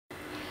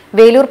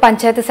വേലൂർ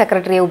പഞ്ചായത്ത്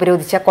സെക്രട്ടറിയെ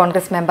ഉപരോധിച്ച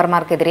കോൺഗ്രസ്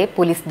മെമ്പർമാർക്കെതിരെ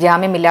പോലീസ്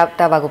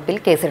ജാമ്യമില്ലാത്ത വകുപ്പിൽ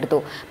കേസെടുത്തു.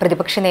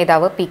 പ്രതിപക്ഷ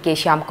നേതാവ് P K.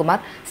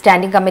 Shyamkumar,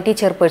 standing committee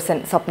chairperson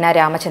സ്വപ്ന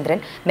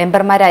രാമചന്ദ്രൻ,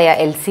 മെമ്പർമാരായ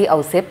എൽ.സി.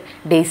 Ouseph,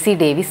 Daisy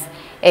Davis,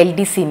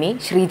 എൽ.ഡി. Simi,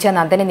 Sreeja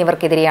Nandan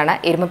എന്നിവർക്കെതിരെയാണ്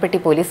Erumapetty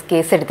police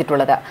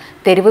കേസെടുത്തിട്ടുള്ളത്.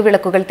 തെരുവ്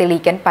വിളക്കുകൾ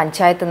തെളിയിക്കാൻ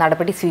പഞ്ചായത്ത്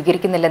നടപടി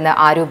സ്വീകരിക്കുന്നില്ലെന്ന്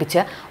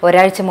ആരോപിച്ച്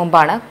ഒരാഴ്ച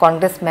മുമ്പാണ്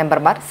കോൺഗ്രസ്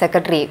മെമ്പർമാർ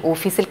സെക്രട്ടറിയെ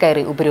ഓഫീസിൽ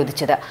കയറി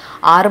ഉപരോധിച്ചത്.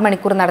 6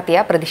 മണിക്കൂർ നടത്തിയ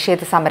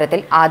പ്രതിഷേധ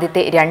സമരത്തിൽ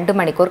ആദ്യത്തെ 2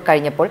 മണിക്കൂർ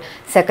കഴിഞ്ഞപ്പോൾ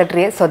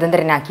സെക്രട്ടറിയെ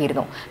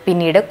സ്വതന്ത്രനാക്കിയിരുന്നു.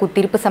 പിന്നീട്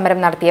കുത്തിരിപ്പ്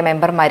സമരം നടത്തിയ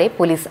മെമ്പർമാരെ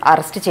പോലീസ്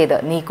അറസ്റ്റ് ചെയ്ത്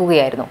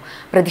നീക്കുകയായിരുന്നു.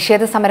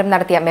 പ്രതിഷേധ സമരം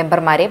നടത്തിയ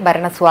മെമ്പർമാരെ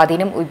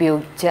ഭരണസ്വാധീനം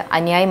ഉപയോഗിച്ച്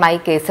അന്യായമായി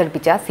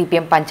കേസെടുപ്പിച്ച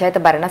CPM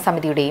പഞ്ചായത്ത്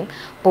ഭരണസമിതിയുടെയും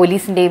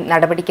പോലീസിന്റെയും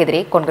നടപടിക്കെതിരെ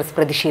കോൺഗ്രസ്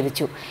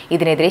പ്രതിഷേധിച്ചു.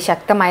 ഇതിനെതിരെ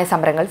ശക്തമായ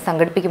സമരങ്ങൾ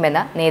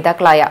സംഘടിപ്പിക്കുമെന്ന്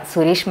നേതാക്കളായ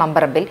സുരേഷ്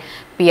മമ്പറമ്പിൽ,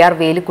 PR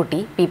വേലുക്കുട്ടി,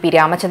 PP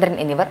രാമചന്ദ്രൻ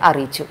എന്നിവർ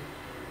അറിയിച്ചു.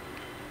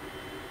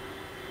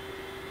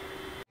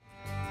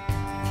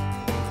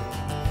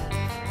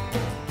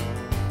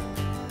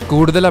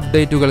 കൂടുതൽ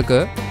അപ്ഡേറ്റുകൾക്ക്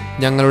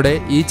ഞങ്ങളുടെ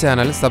ഈ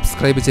ചാനൽ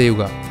സബ്സ്ക്രൈബ്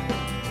ചെയ്യുക.